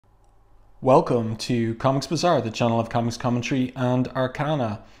Welcome to Comics Bazaar, the channel of comics commentary and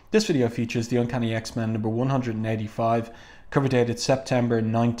arcana. This video features the Uncanny X-Men number 185, cover dated September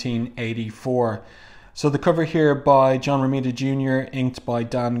 1984. So the cover here by John Romita Jr., inked by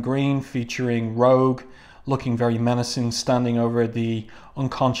Dan Green, featuring Rogue, looking very menacing, standing over the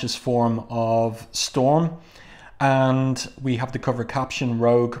unconscious form of Storm. And we have the cover caption,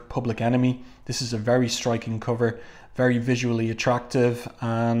 Rogue, Public Enemy. This is a very striking cover, very visually attractive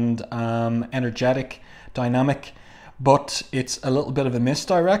and energetic, dynamic, but it's a little bit of a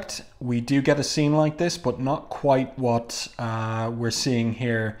misdirect. We do get a scene like this, but not quite what we're seeing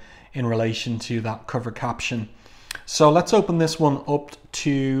here in relation to that cover caption. So let's open this one up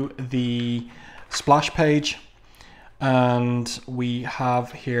to the splash page. And we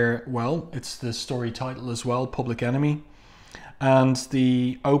have here, well, it's the story title as well, Public Enemy. And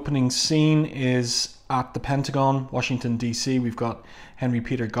the opening scene is at the Pentagon, Washington, D.C. We've got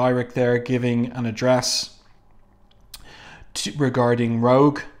Peter Gyrich there giving an address regarding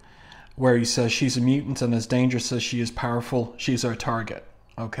Rogue, where he says she's a mutant and as dangerous as she is powerful, she's our target.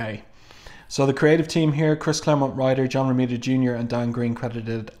 Okay. So the creative team here, Chris Claremont writer, John Romita Jr. and Dan Green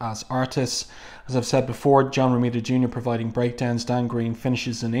credited as artists. As I've said before, John Romita Jr. providing breakdowns, Dan Green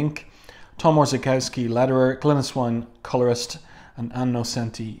finishes in ink, Tom Orzechowski letterer, Glynis Wine colorist, and Ann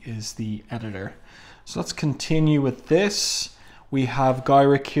Nocenti is the editor. So let's continue with this. We have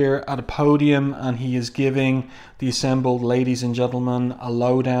Gyrich here at a podium and he is giving the assembled ladies and gentlemen a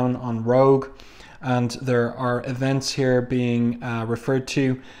lowdown on Rogue. And there are events here being referred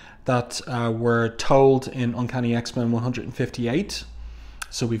to that were told in Uncanny X-Men 158.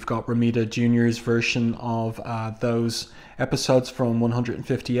 So we've got Romita Jr.'s version of those episodes from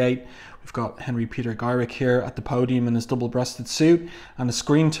 158. We've got Peter Gyrich here at the podium in his double-breasted suit and a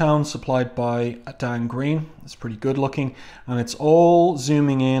screen tone supplied by Dan Green. It's pretty good looking, and it's all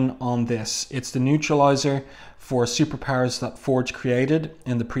zooming in on this. It's the neutralizer for superpowers that Forge created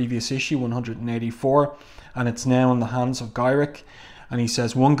in the previous issue, 184, and it's now in the hands of Gyrich. And he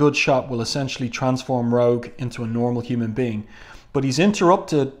says one good shot will essentially transform Rogue into a normal human being. But he's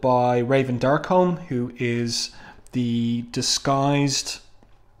interrupted by Raven Darkholme, who is the disguised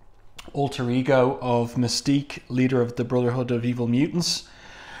alter ego of Mystique, leader of the Brotherhood of Evil Mutants.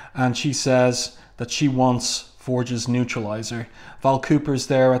 And she says that she wants Forge's neutralizer. Val Cooper's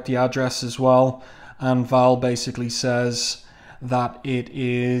there at the address as well. And Val basically says that it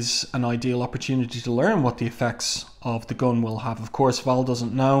is an ideal opportunity to learn what the effects of the gun will have. Of course, Val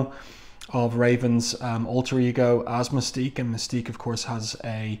doesn't know of Raven's alter ego as Mystique, and Mystique, of course, has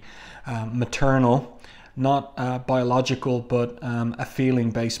a maternal, not biological, but a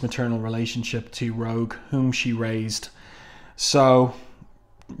feeling-based maternal relationship to Rogue, whom she raised. So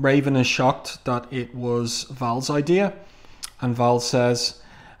Raven is shocked that it was Val's idea, and Val says,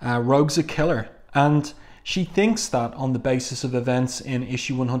 Rogue's a killer. And she thinks that on the basis of events in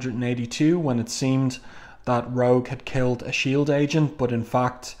issue 182, when it seemed that Rogue had killed a S.H.I.E.L.D. agent, but in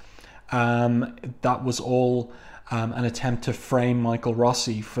fact that was all an attempt to frame Michael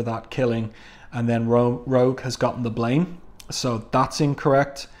Rossi for that killing, and then Rogue has gotten the blame. So that's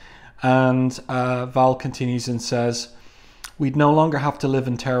incorrect. And Val continues and says, we'd no longer have to live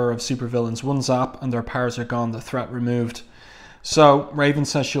in terror of supervillains. One zap and their powers are gone, the threat removed. So Raven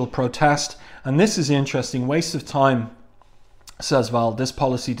says she'll protest. And this is interesting. Waste of time, says Val. This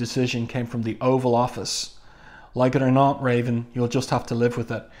policy decision came from the Oval Office. Like it or not, Raven, you'll just have to live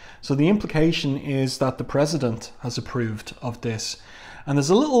with it. So the implication is that the president has approved of this. And there's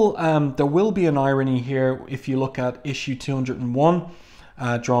a little, there will be an irony here if you look at issue 201,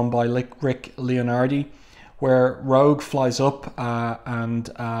 drawn by Rick Leonardi, where Rogue flies up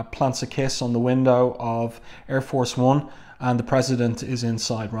and plants a kiss on the window of Air Force One, and the president is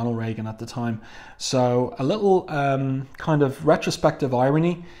inside, Ronald Reagan at the time. So a little kind of retrospective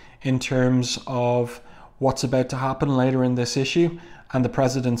irony in terms of what's about to happen later in this issue, and the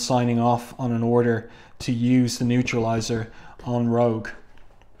president signing off on an order to use the neutralizer on Rogue.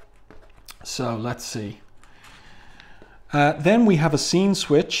 So let's see. Then we have a scene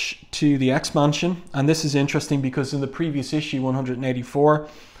switch to the X-Mansion, and this is interesting because in the previous issue, 184,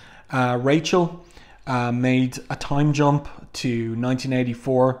 Rachel made a time jump to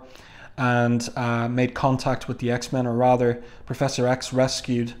 1984 and made contact with the X-Men, or rather, Professor X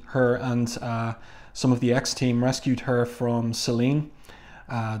rescued her, and some of the X-Team rescued her from Selene,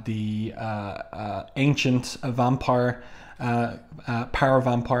 the ancient vampire, power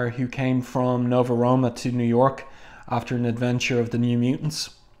vampire who came from Nova Roma to New York after an adventure of the New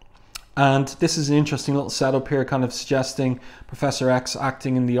Mutants. And this is an interesting little setup here, kind of suggesting Professor X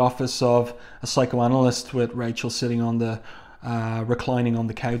acting in the office of a psychoanalyst with Rachel sitting on the reclining on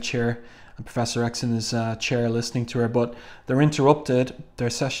the couch here, and Professor X in his chair listening to her. But they're interrupted. Their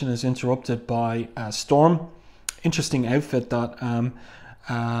session is interrupted by Storm. Interesting outfit that John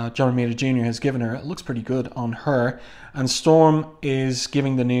Romita Jr. has given her. It looks pretty good on her. And Storm is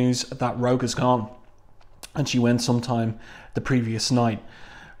giving the news that Rogue is gone, and she went sometime the previous night.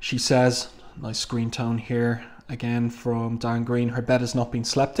 She says, nice screen tone here again from Dan Green, her bed has not been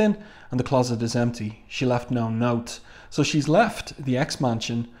slept in and the closet is empty. She left no note. So she's left the X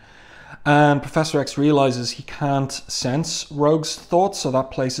mansion, and Professor X realizes he can't sense Rogue's thoughts, so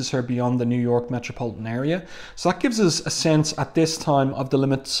that places her beyond the New York metropolitan area. So that gives us a sense at this time of the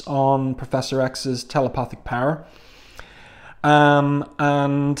limits on Professor X's telepathic power.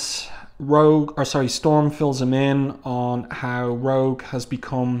 And Storm fills him in on how Rogue has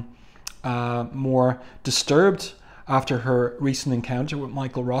become more disturbed after her recent encounter with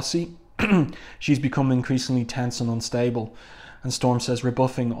Michael Rossi. She's become increasingly tense and unstable. And Storm says,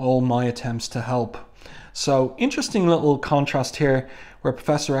 rebuffing all my attempts to help. So interesting little contrast here where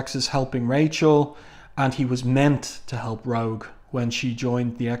Professor X is helping Rachel, and he was meant to help Rogue when she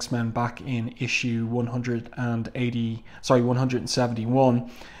joined the X-Men back in issue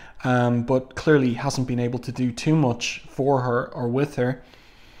 171, but clearly hasn't been able to do too much for her or with her,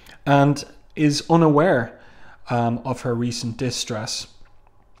 and is unaware of her recent distress.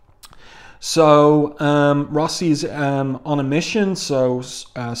 So Rossi's on a mission, so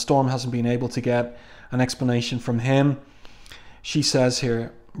Storm hasn't been able to get an explanation from him. She says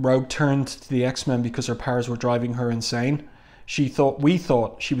here, Rogue turned to the X-Men because her powers were driving her insane. We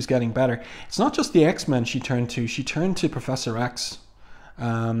thought she was getting better. It's not just the X-Men she turned to Professor X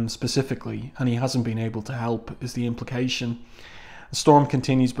specifically, and he hasn't been able to help, is the implication. Storm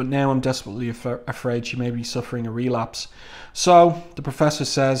continues, but now I'm desperately afraid she may be suffering a relapse. So the professor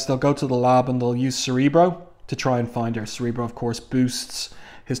says they'll go to the lab and they'll use Cerebro to try and find her. Cerebro, of course, boosts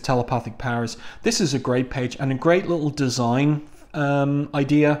his telepathic powers. This is a great page and a great little design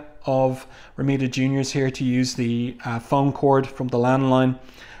idea of Romita Jr.'s here, to use the phone cord from the landline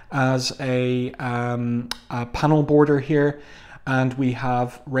as a panel border here. And we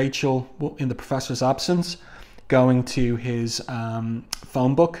have Rachel, in the professor's absence, going to his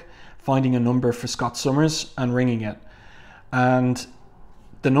phone book, finding a number for Scott Summers and ringing it. And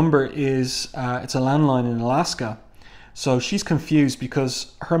the number is, it's a landline in Alaska. So she's confused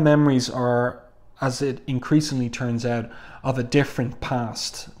because her memories are, as it increasingly turns out, of a different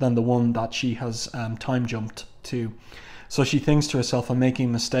past than the one that she has time jumped to. So she thinks to herself, I'm making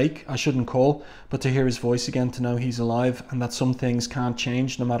a mistake, I shouldn't call, but to hear his voice again, to know he's alive and that some things can't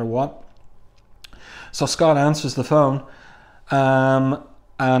change no matter what. So Scott answers the phone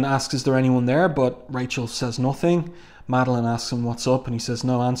and asks, is there anyone there? But Rachel says nothing. Madeline asks him what's up, and he says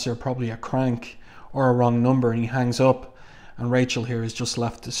no answer, probably a crank or a wrong number, and he hangs up. And Rachel here is just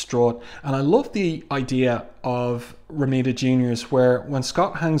left distraught. And I love the idea of Romita Jr.'s, where when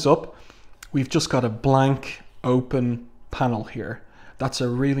Scott hangs up, we've just got a blank open panel here. That's a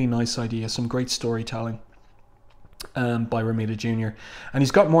really nice idea, some great storytelling by Romita Jr. And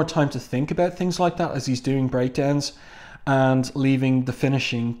he's got more time to think about things like that as he's doing breakdowns and leaving the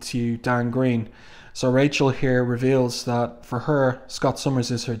finishing to Dan Green. So Rachel here reveals that for her, Scott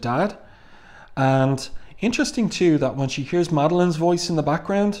Summers is her dad. And interesting too that when she hears Madeline's voice in the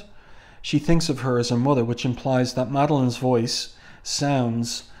background, she thinks of her as her mother, which implies that Madeline's voice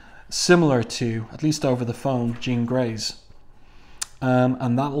sounds similar to, at least over the phone, Jean Grey's.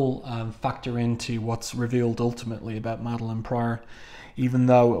 And that will factor into what's revealed ultimately about Madeline Pryor, even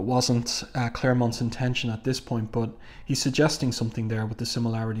though it wasn't Claremont's intention at this point, but he's suggesting something there with the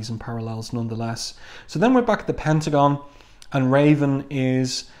similarities and parallels nonetheless. So then we're back at the Pentagon, and Raven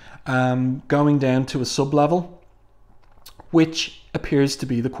is going down to a sub-level, which appears to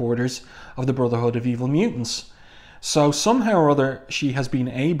be the quarters of the Brotherhood of Evil Mutants. So somehow or other she has been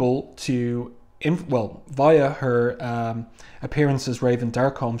able to, via her appearance as Raven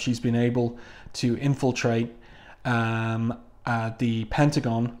Darkholme, she's been able to infiltrate the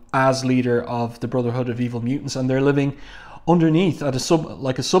Pentagon as leader of the Brotherhood of Evil Mutants, and they're living underneath at a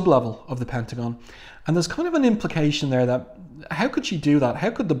sub-level of the Pentagon. And there's kind of an implication there that how could she do that?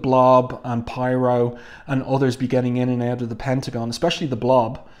 How could the Blob and Pyro and others be getting in and out of the Pentagon, especially the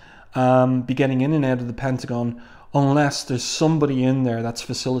Blob, be getting in and out of the Pentagon unless there's somebody in there that's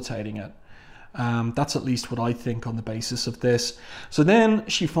facilitating it? That's at least what I think on the basis of this. So then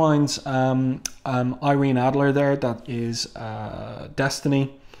she finds Irene Adler there, that is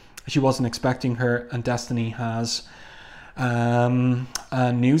Destiny. She wasn't expecting her, and Destiny has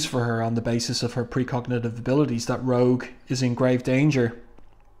news for her on the basis of her precognitive abilities, that Rogue is in grave danger.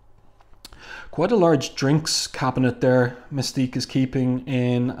 Quite a large drinks cabinet there Mystique is keeping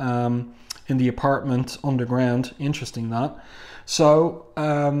in the apartment underground. Interesting that. So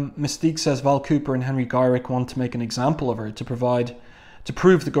Mystique says Val Cooper and Henry Gyrich want to make an example of her to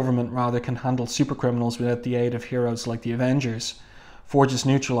prove the government rather can handle super criminals without the aid of heroes like the Avengers. Forge's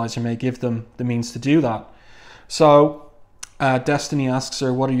neutraliser may give them the means to do that. So Destiny asks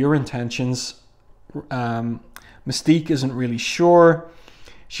her, what are your intentions? Mystique isn't really sure.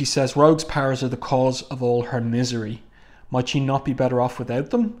 She says Rogue's powers are the cause of all her misery. Might she not be better off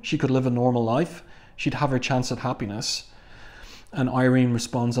without them? She could live a normal life. She'd have her chance at happiness. And Irene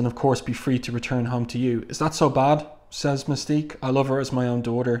responds, and of course be free to return home to you. Is that so bad? Says Mystique. I love her as my own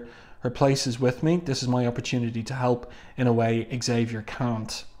daughter. Her place is with me. This is my opportunity to help in a way Xavier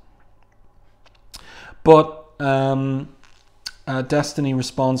can't. But Destiny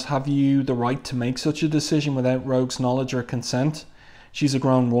responds, have you the right to make such a decision without Rogue's knowledge or consent? She's a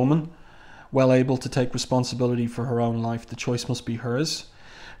grown woman, well able to take responsibility for her own life. The choice must be hers.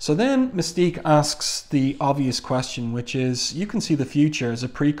 So then Mystique asks the obvious question, which is, you can see the future as a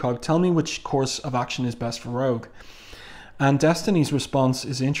precog. Tell me which course of action is best for Rogue. And Destiny's response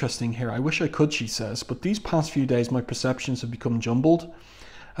is interesting here. I wish I could, she says, but these past few days my perceptions have become jumbled,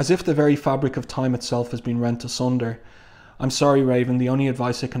 as if the very fabric of time itself has been rent asunder. I'm sorry, Raven, the only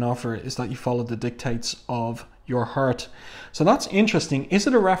advice I can offer is that you follow the dictates of your heart. So that's interesting. Is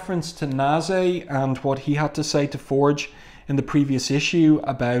it a reference to Naze and what he had to say to Forge in the previous issue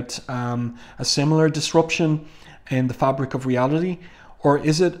about a similar disruption in the fabric of reality? Or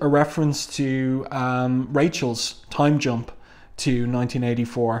is it a reference to Rachel's time jump to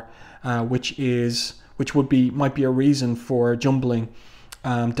 1984, which might be a reason for jumbling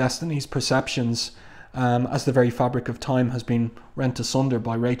Destiny's perceptions as the very fabric of time has been rent asunder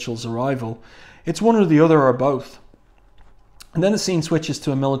by Rachel's arrival? It's one or the other or both. And then the scene switches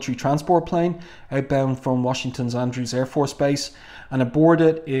to a military transport plane outbound from Washington's Andrews Air Force Base, and aboard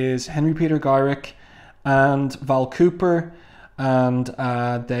it is Henry Peter Gyrich and Val Cooper, and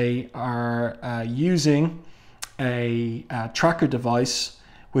they are using a tracker device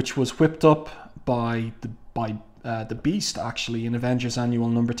which was whipped up by the Beast, actually, in Avengers Annual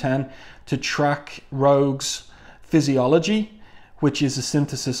number 10, to track Rogue's physiology, which is a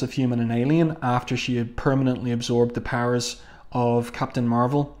synthesis of human and alien after she had permanently absorbed the powers of Captain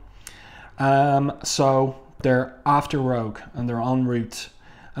Marvel. So they're after Rogue and they're en route.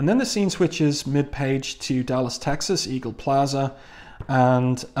 And then the scene switches mid-page to Dallas, Texas, Eagle Plaza,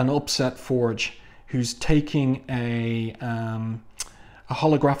 and an upset Forge who's taking a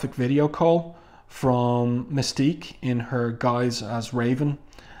holographic video call from Mystique in her guise as Raven,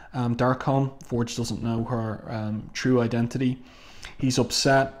 Darkholme. Forge doesn't know her true identity. He's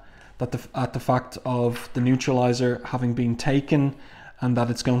upset at the fact of the neutralizer having been taken and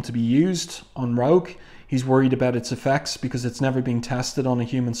that it's going to be used on Rogue. He's worried about its effects because it's never been tested on a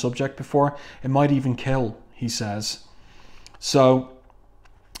human subject before. It might even kill, he says. So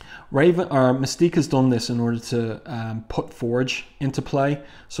Mystique has done this in order to put Forge into play.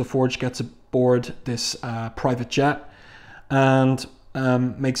 So Forge gets aboard this private jet and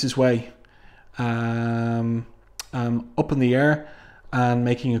makes his way up in the air and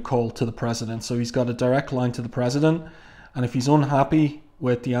making a call to the president. So he's got a direct line to the president, and if he's unhappy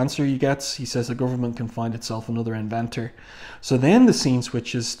with the answer he gets, he says the government can find itself another inventor. So then the scene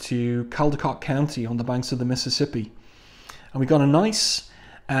switches to Caldecott County on the banks of the Mississippi, and we got a nice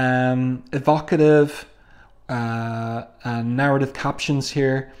evocative and narrative captions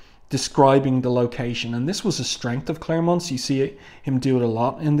here describing the location. And this was a strength of Claremont's. You see him do it a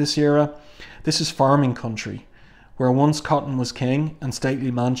lot in this era. This is farming country, where once cotton was king and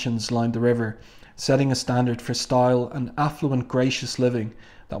stately mansions lined the river, setting a standard for style and affluent, gracious living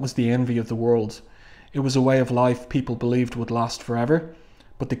that was the envy of the world. It was a way of life people believed would last forever,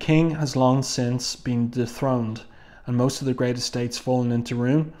 but the king has long since been dethroned, and most of the great estates fallen into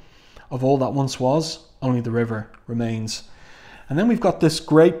ruin. Of all that once was, only the river remains. And then we've got this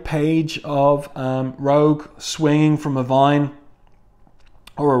great page of Rogue swinging from a vine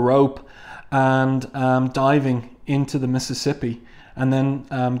or a rope and diving into the Mississippi. And then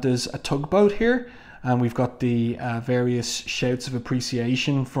there's a tugboat here, and we've got the various shouts of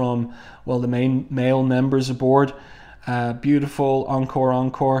appreciation from, well, the main male members aboard. Beautiful, encore,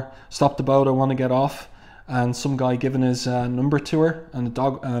 encore, stop the boat, I want to get off. And some guy giving his number to her, and a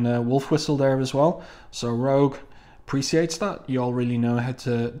dog and a wolf whistle there as well. So Rogue appreciates that. You all really know how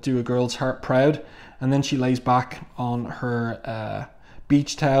to do a girl's heart proud. And then she lays back on her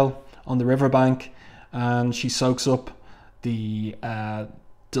beach towel on the riverbank, and she soaks up the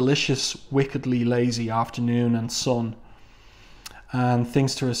delicious, wickedly lazy afternoon and sun, and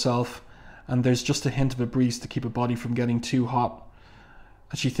thinks to herself, and there's just a hint of a breeze to keep her body from getting too hot.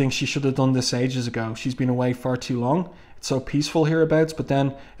 And she thinks she should have done this ages ago. She's been away far too long. It's so peaceful hereabouts, but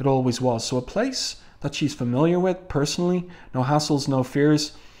then it always was. So a place that she's familiar with personally, no hassles, no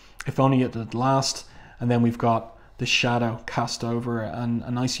fears, if only it would last. And then we've got the shadow cast over and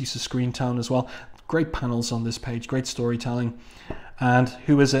a nice use of screen tone as well. Great panels on this page, great storytelling. And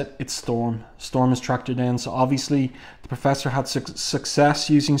who is it? It's Storm. Storm has tracked her down. So obviously the professor had success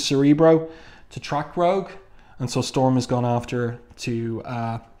using Cerebro to track Rogue. And so Storm has gone after her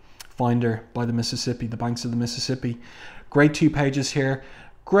to find her by the Mississippi, the banks of the Mississippi. Great 2 pages here.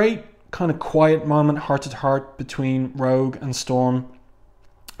 Great kind of quiet moment, heart to heart between Rogue and Storm.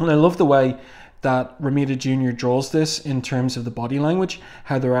 And I love the way that Romita Jr. draws this in terms of the body language,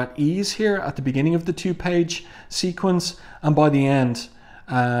 how they're at ease here at the beginning of the 2-page sequence, and by the end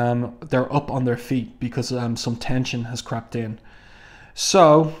they're up on their feet because some tension has crept in.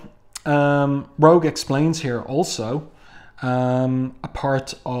 So Rogue explains here also a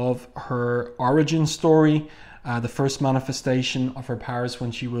part of her origin story, the first manifestation of her powers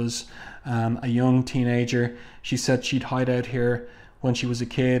when she was a young teenager. She said she'd hide out here when she was a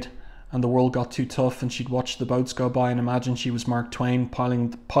kid and the world got too tough, and she'd watch the boats go by and imagine she was Mark Twain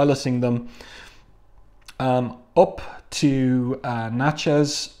piloting them up to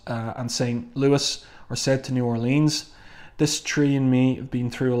Natchez and St. Louis, or south to New Orleans. This tree and me have been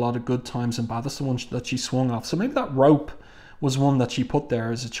through a lot of good times and bad. That's the one that she swung off. So maybe that rope was one that she put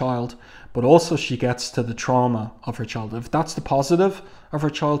there as a child, but also she gets to the trauma of her childhood. If that's the positive of her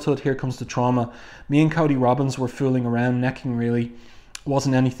childhood, here comes the trauma. Me and Cody Robbins were fooling around, necking really. It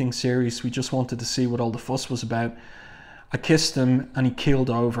wasn't anything serious. We just wanted to see what all the fuss was about. I kissed him and he keeled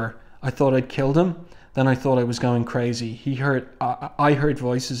over. I thought I'd killed him. Then I thought I was going crazy. I heard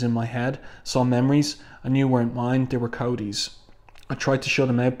voices in my head, saw memories I knew weren't mine. They were Cody's. I tried to shut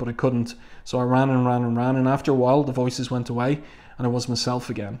him out, but I couldn't. So I ran and ran and ran, and after a while the voices went away and I was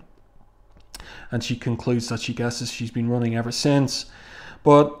myself again. And she concludes that she guesses she's been running ever since.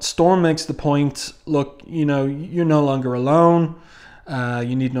 But Storm makes the point, look, you know, you're no longer alone.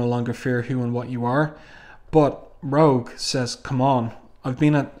 You need no longer fear who and what you are. But Rogue says, come on, I've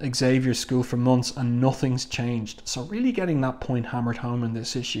been at Xavier's school for months and nothing's changed. So really getting that point hammered home in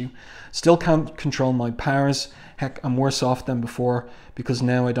this issue. Still can't control my powers. Heck, I'm worse off than before because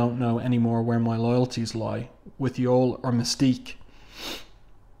now I don't know anymore where my loyalties lie, with Yol or Mystique.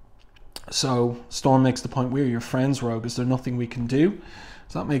 So Storm makes the point, we're your friends, Rogue. Is there nothing we can do?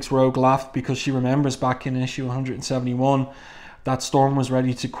 So that makes Rogue laugh because she remembers back in issue 171 that Storm was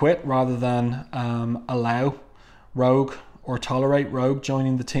ready to quit rather than allow Rogue or tolerate Rogue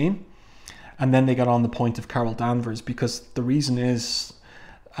joining the team. And then they got on the point of Carol Danvers because the reason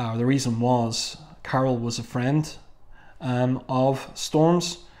was Carol was a friend of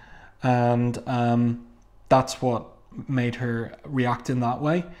Storm's, and that's what made her react in that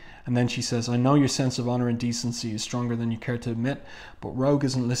way. And then she says, I know your sense of honor and decency is stronger than you care to admit, but Rogue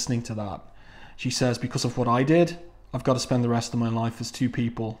isn't listening to that. She says, because of what I did, I've got to spend the rest of my life as two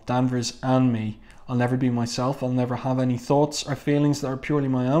people, Danvers and me. I'll never be myself. I'll never have any thoughts or feelings that are purely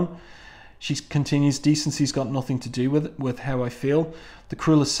my own. She continues, decency's got nothing to do with how I feel. The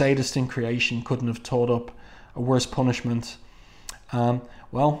cruelest sadist in creation couldn't have taught up a worse punishment.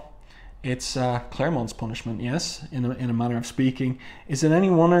 Well, it's Claremont's punishment, yes, in a manner of speaking. Is it any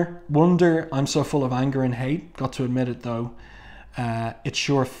wonder I'm so full of anger and hate? Got to admit it, though. It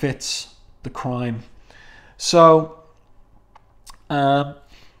sure fits the crime. So,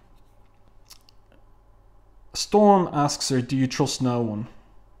 Storm asks her, do you trust no one?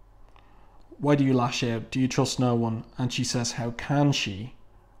 Why do you lash out? Do you trust no one? And she says, how can she,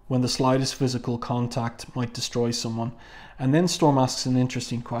 when the slightest physical contact might destroy someone? And then Storm asks an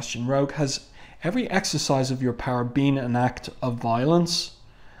interesting question. Rogue, has every exercise of your power been an act of violence?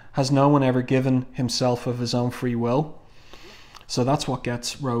 Has no one ever given himself of his own free will? So that's what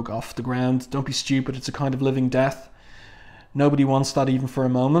gets Rogue off the ground. Don't be stupid, it's a kind of living death. Nobody wants that even for a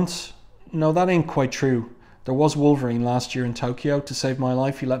moment. No, that ain't quite true. There was Wolverine last year in Tokyo. To save my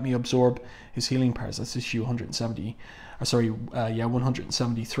life, he let me absorb his healing powers. That's issue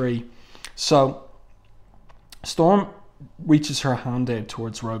 173. So, Storm reaches her hand out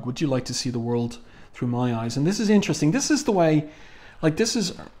towards Rogue. Would you like to see the world through my eyes? And this is interesting. This is the way, like, this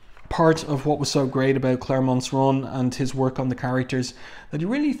is part of what was so great about Claremont's run and his work on the characters, that he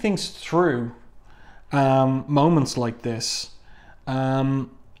really thinks through moments like this.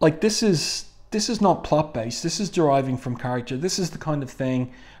 Like, this is not plot based. This is deriving from character. This is the kind of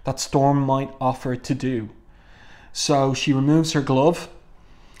thing that Storm might offer to do. So she removes her glove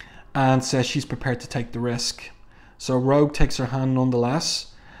and says she's prepared to take the risk. So Rogue takes her hand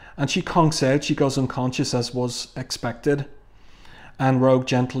nonetheless, And she conks out, she goes unconscious as was expected. And Rogue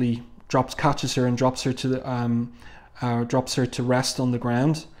gently catches her and drops her to rest on the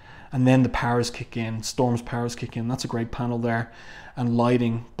ground. And then the powers kick in, Storm's powers kick in. That's a great panel there. And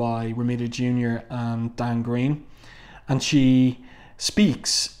lighting by Romita Jr. and Dan Green. And she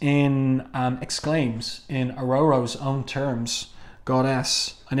speaks exclaims in Ororo's own terms,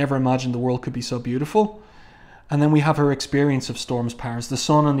 "Goddess, I never imagined the world could be so beautiful." And then we have her experience of Storm's powers, the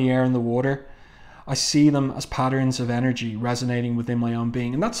sun and the air and the water. I see them as patterns of energy resonating within my own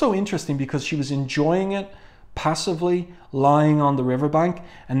being. And that's so interesting because she was enjoying it passively, lying on the riverbank,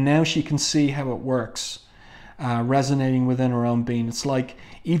 and now she can see how it works, resonating within her own being. It's like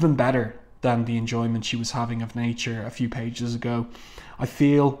even better than the enjoyment she was having of nature a few pages ago. I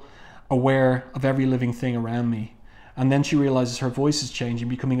feel aware of every living thing around me. And then she realizes her voice is changing,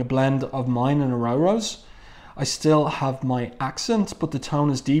 becoming a blend of mine and Ororo's. I still have my accent, but the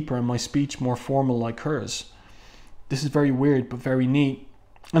tone is deeper and my speech more formal like hers. This is very weird, but very neat.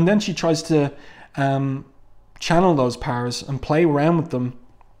 And then she tries to channel those powers and play around with them,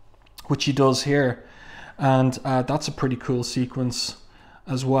 which she does here. And that's a pretty cool sequence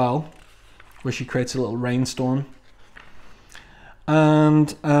as well, where she creates a little rainstorm.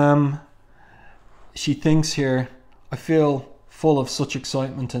 And she thinks here, I feel full of such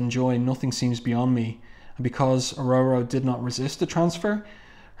excitement and joy, nothing seems beyond me. And because Ororo did not resist the transfer,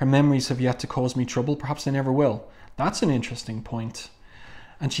 her memories have yet to cause me trouble, perhaps they never will. That's an interesting point.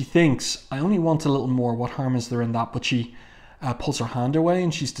 And she thinks, I only want a little more, what harm is there in that? But she pulls her hand away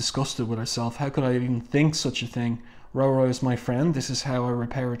and she's disgusted with herself. How could I even think such a thing? Ororo is my friend, this is how I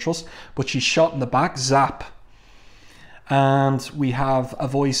repair her trust. But she's shot in the back, zap. And we have a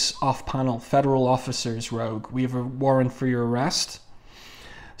voice off panel, federal officers, Rogue. We have a warrant for your arrest.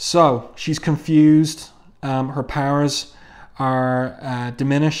 So she's confused. Her powers are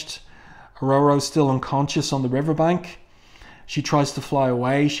diminished. Ororo's still unconscious on the riverbank. She tries to fly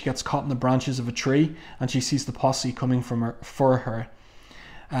away. She gets caught in the branches of a tree and she sees the posse coming for her,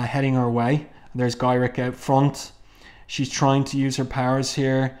 heading her way. There's Gyrich out front. She's trying to use her powers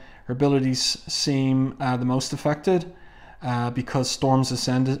here. Her abilities seem the most affected because Storm's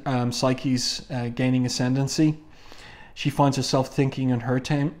psyche's gaining ascendancy. She finds herself thinking in her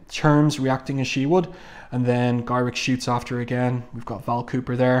terms, reacting as she would, and then Gyrich shoots after her again. We've got Val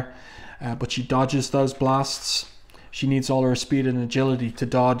Cooper there, but she dodges those blasts. She needs all her speed and agility to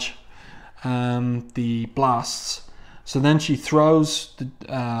dodge the blasts. So then she throws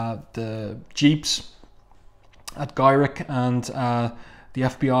the jeeps at Gyrich and the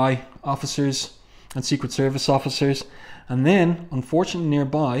FBI officers and Secret Service officers. And then, unfortunately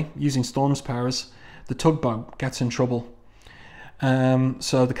nearby, using Storm's powers, the tugboat gets in trouble.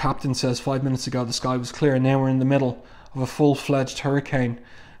 So the captain says 5 minutes ago the sky was clear and now we're in the middle of a full-fledged hurricane.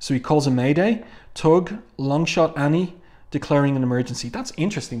 So he calls a mayday. Tug, Longshot Annie, declaring an emergency. That's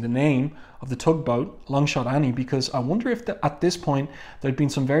interesting, the name of the tugboat, Longshot Annie, because I wonder if at this point there'd been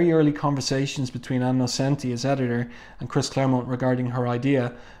some very early conversations between Ann Nocenti as editor and Chris Claremont regarding her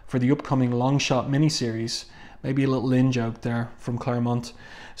idea for the upcoming Longshot miniseries. Maybe a little in-joke there from Claremont.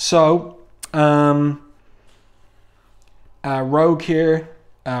 So, Rogue here,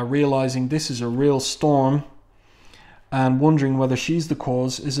 realizing this is a real storm and wondering whether she's the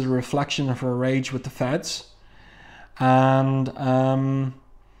cause. Is it a reflection of her rage with the feds? And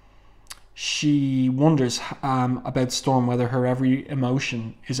she wonders about Storm, whether her every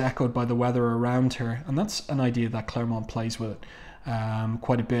emotion is echoed by the weather around her. And that's an idea that Claremont plays with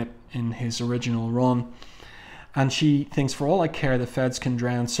quite a bit in his original run. And she thinks, for all I care, the feds can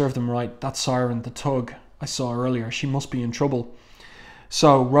drown, serve them right. That siren, the tug I saw earlier, she must be in trouble.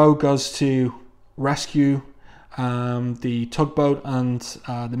 So Rogue goes to rescue the tugboat and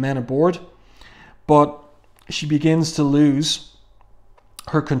the men aboard, but she begins to lose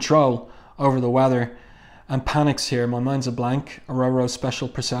her control over the weather and panics here. My mind's a blank. Ororo's special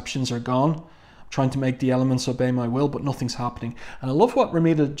perceptions are gone. I'm trying to make the elements obey my will, but nothing's happening. And I love what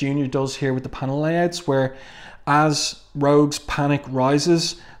Romita Jr. does here with the panel layouts, where as Rogue's panic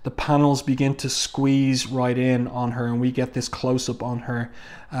rises, the panels begin to squeeze right in on her, and we get this close-up on her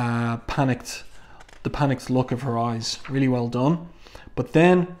panicked look of her eyes. Really well done. But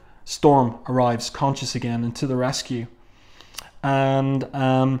then Storm arrives conscious again and to the rescue,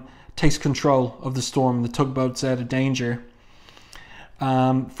 and takes control of the storm. The tugboat's out of danger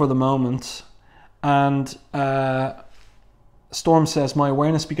for the moment, and Storm says, my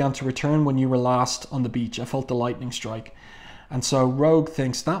awareness began to return when you were last on the beach. I felt the lightning strike. And so Rogue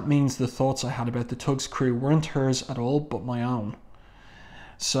thinks that means the thoughts I had about the tug's crew weren't hers at all, but my own.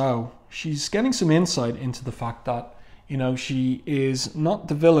 So she's getting some insight into the fact that, You know, she is not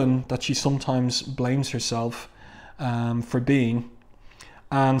the villain that she sometimes blames herself for being.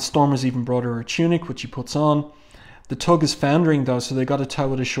 And Storm has even brought her a tunic, which she puts on. The tug is foundering though, so they got to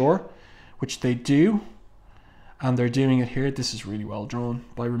tow it ashore, which they do. And they're doing it here. This is really well drawn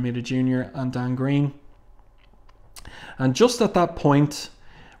by Romita Jr. and Dan Green. And just at that point,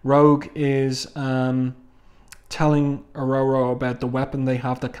 Rogue is telling Aurora about the weapon they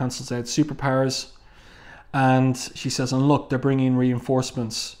have that cancels out superpowers. And she says, and look, they're bringing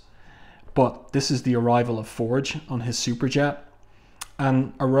reinforcements. But this is the arrival of Forge on his superjet.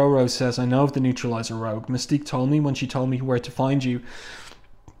 And Aurora says, I know of the neutraliser, Rogue. Mystique told me when she told me where to find you.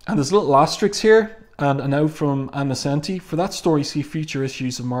 And there's a little asterisk here. And a note from Anna Senti. For that story, see future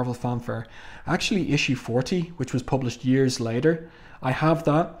issues of Marvel Fanfare. Actually, issue 40, which was published years later. I have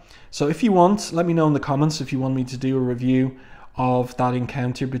that. So if you want, let me know in the comments if you want me to do a review of that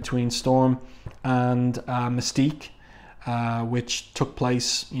encounter between Storm and Mystique, which took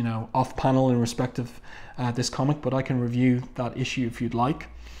place, you know, off panel in respect of this comic, but I can review that issue if you'd like.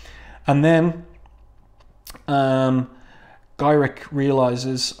 And then Gyrich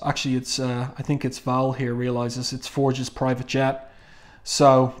realizes, actually it's I think it's Val here, realizes it's Forge's private jet.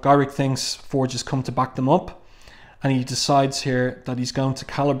 So Gyrich thinks Forge has come to back them up, and he decides here that he's going to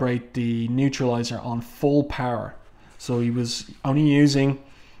calibrate the neutralizer on full power. So he was only using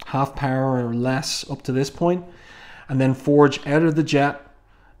half power or less up to this point. And then Forge, out of the jet,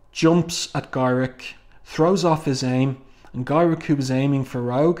 jumps at Gyrich, throws off his aim, and Gyrich, who was aiming for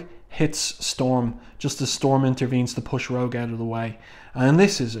Rogue, hits Storm, just as Storm intervenes to push Rogue out of the way. And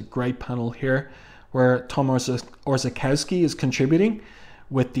this is a great panel here, where Tom Orzechowski is contributing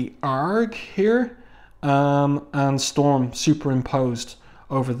with the ARG here, and Storm superimposed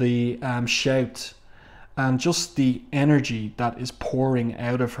over the shout, and just the energy that is pouring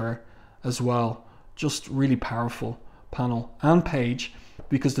out of her as well. Just really powerful panel and page,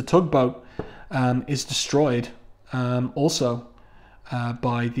 because the tugboat is destroyed also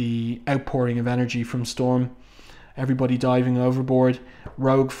by the outpouring of energy from Storm. Everybody diving overboard,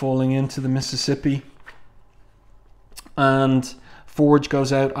 Rogue falling into the Mississippi, and Forge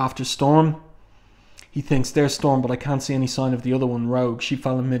goes out after Storm. He thinks there's Storm, but I can't see any sign of the other one, Rogue. She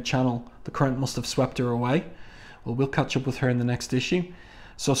fell in mid-channel. The current must have swept her away. Well, we'll catch up with her in the next issue.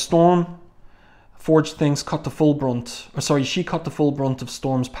 So Storm, Forge thinks, caught the full brunt, or sorry, she caught the full brunt of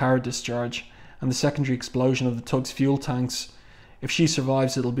Storm's power discharge and the secondary explosion of the tug's fuel tanks. If she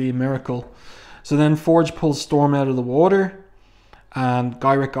survives, it'll be a miracle. So then Forge pulls Storm out of the water, and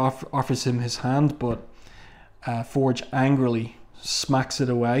Gyrich offers him his hand, but Forge angrily smacks it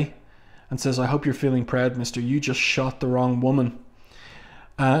away and says, I hope you're feeling proud, mister. You just shot the wrong woman.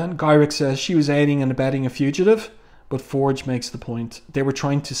 And Gyrich says she was aiding and abetting a fugitive, but Forge makes the point. They were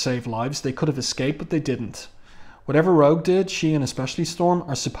trying to save lives. They could have escaped, but they didn't. Whatever Rogue did, she and especially Storm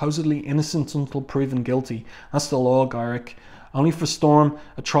are supposedly innocent until proven guilty. That's the law, Gyrich. Only for Storm,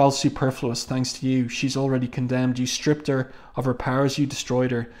 a trial's superfluous thanks to you. She's already condemned. You stripped her of her powers. You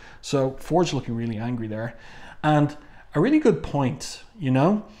destroyed her. So Forge looking really angry there. And a really good point, you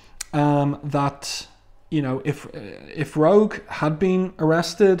know, that, you know, if Rogue had been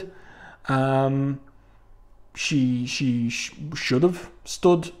arrested, she should have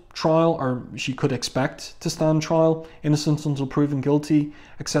stood trial, or she could expect to stand trial, innocent until proven guilty,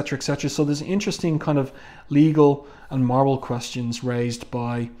 etc., etc. So there's interesting kind of legal and moral questions raised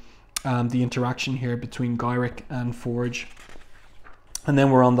by the interaction here between Gyrich and Forge. And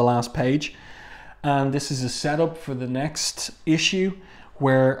then we're on the last page, and this is a setup for the next issue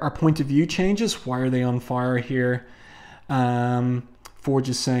where our point of view changes. Why are they on fire here? Forge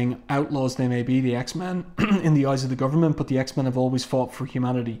is saying, outlaws they may be, the X-Men, in the eyes of the government, but the X-Men have always fought for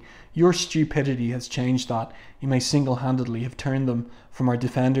humanity. Your stupidity has changed that. You may single-handedly have turned them from our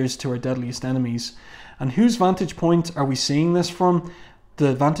defenders to our deadliest enemies. And whose vantage point are we seeing this from?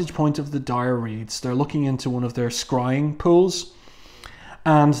 The vantage point of the Dire Reeds. They're looking into one of their scrying pools,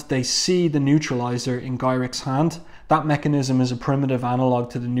 and they see the neutralizer in Gyrich's hand. That mechanism is a primitive analog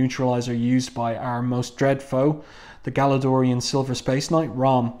to the neutralizer used by our most dread foe, the Galadorian Silver Space Knight,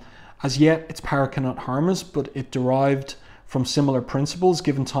 Rom. As yet, its power cannot harm us, but it derived from similar principles.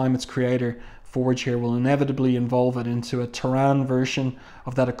 Given time, its creator, Forge here, will inevitably evolve it into a Terran version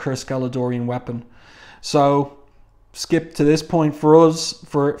of that accursed Galadorian weapon. So, skip to this point for us,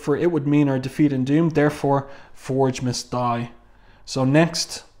 for it would mean our defeat and doom, therefore, Forge must die. So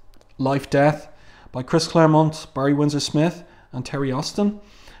next, Life Death by Chris Claremont, Barry Windsor-Smith, and Terry Austin.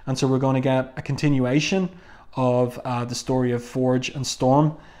 And so we're going to get a continuation of the story of Forge and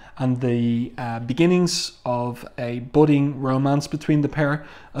Storm, and the beginnings of a budding romance between the pair,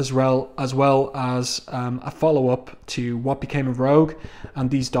 as well as a follow-up to What Became of Rogue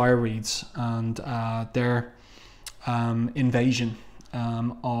and these diaries and their invasion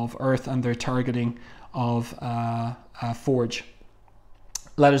of Earth and their targeting of Forge.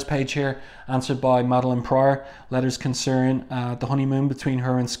 Letters page here answered by Madeline Pryor. Letters concern the honeymoon between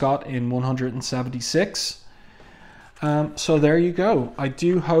her and Scott in 176. So there you go. I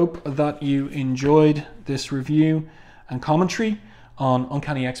do hope that you enjoyed this review and commentary on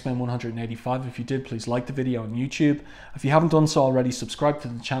Uncanny X-Men 185. If you did, please like the video on YouTube. If you haven't done so already, subscribe to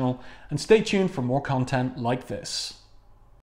the channel and stay tuned for more content like this.